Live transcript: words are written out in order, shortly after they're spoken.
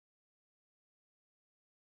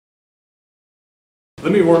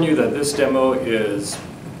Let me warn you that this demo is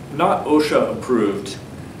not OSHA approved.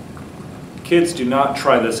 Kids, do not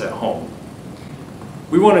try this at home.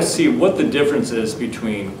 We want to see what the difference is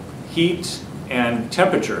between heat and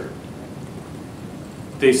temperature.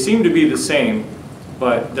 They seem to be the same,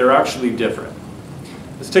 but they're actually different.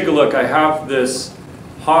 Let's take a look. I have this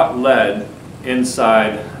hot lead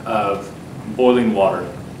inside of boiling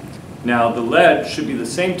water. Now the lead should be the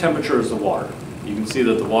same temperature as the water. You can see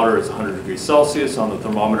that the water is 100 degrees Celsius on the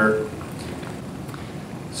thermometer.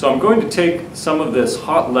 So I'm going to take some of this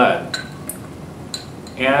hot lead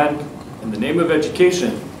and, in the name of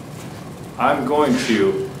education, I'm going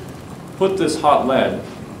to put this hot lead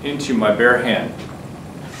into my bare hand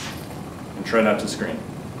and try not to scream.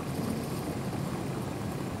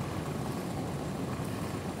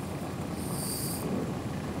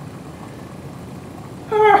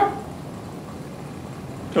 Ah!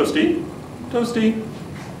 Toasty. Toasty.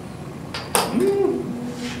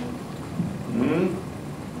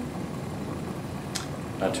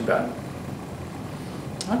 Not too bad.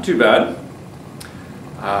 Not too bad.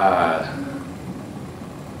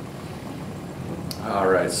 All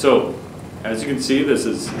right, so as you can see, this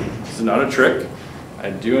is not a trick. I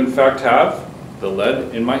do in fact have the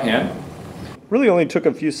lead in my hand. Really only took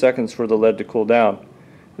a few seconds for the lead to cool down.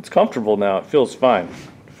 It's comfortable now, it feels fine.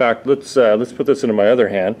 In fact, let's put this into my other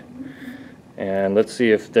hand. And let's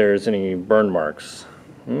see if there's any burn marks.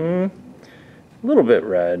 A little bit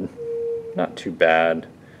red, not too bad.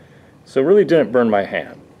 So it really didn't burn my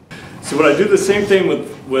hand. So would I do the same thing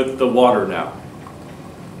with the water now?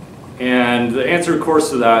 And the answer, of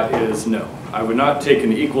course, to that is no. I would not take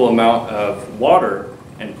an equal amount of water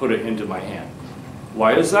and put it into my hand.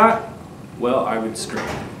 Why is that? Well, I would scream.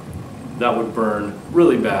 That would burn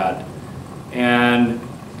really bad. And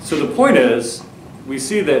so the point is, we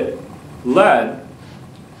see that lead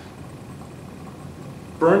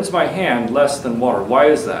burns my hand less than water. Why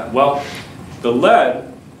is that? Well, the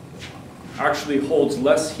lead actually holds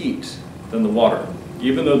less heat than the water.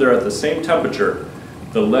 Even though they're at the same temperature,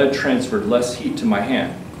 the lead transferred less heat to my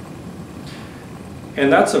hand.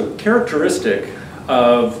 And that's a characteristic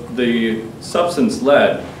of the substance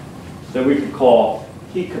lead that we could call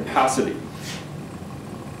heat capacity.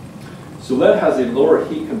 So lead has a lower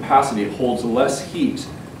heat capacity, it holds less heat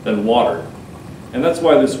than water. And that's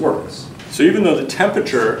why this works. So even though the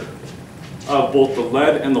temperature of both the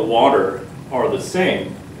lead and the water are the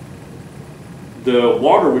same, the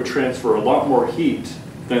water would transfer a lot more heat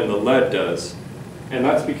than the lead does. And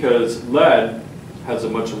that's because lead has a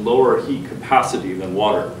much lower heat capacity than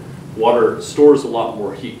water. Water stores a lot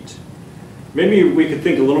more heat. Maybe we could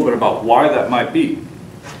think a little bit about why that might be.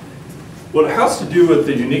 Well, it has to do with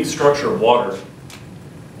the unique structure of water.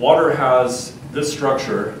 Water has this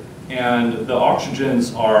structure, and the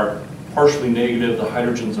oxygens are partially negative, the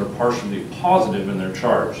hydrogens are partially positive in their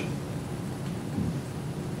charge.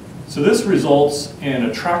 So this results in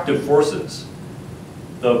attractive forces.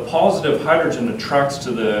 The positive hydrogen attracts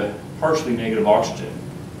to the partially negative oxygen.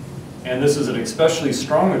 And this is an especially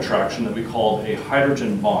strong attraction that we call a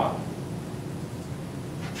hydrogen bond.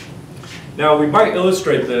 Now we might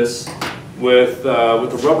illustrate this with a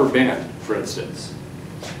rubber band, for instance.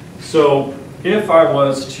 So if I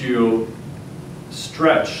was to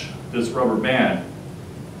stretch this rubber band,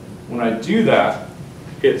 when I do that,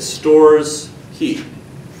 it stores heat.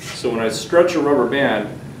 So when I stretch a rubber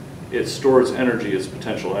band, it stores energy as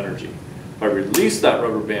potential energy. If I release that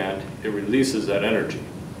rubber band, it releases that energy.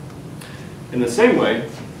 In the same way,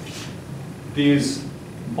 these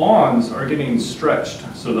bonds are getting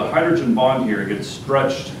stretched. So the hydrogen bond here gets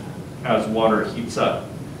stretched as water heats up.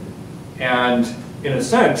 And in a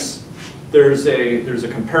sense, there's a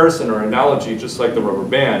comparison or analogy, just like the rubber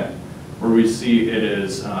band, where we see it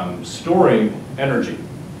is storing energy.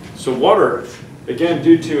 So water, again,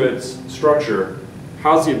 due to its structure,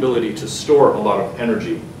 has the ability to store a lot of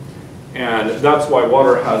energy. And that's why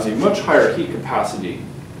water has a much higher heat capacity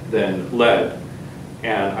than lead.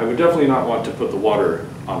 And I would definitely not want to put the water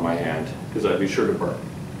on my hand, because I'd be sure to burn.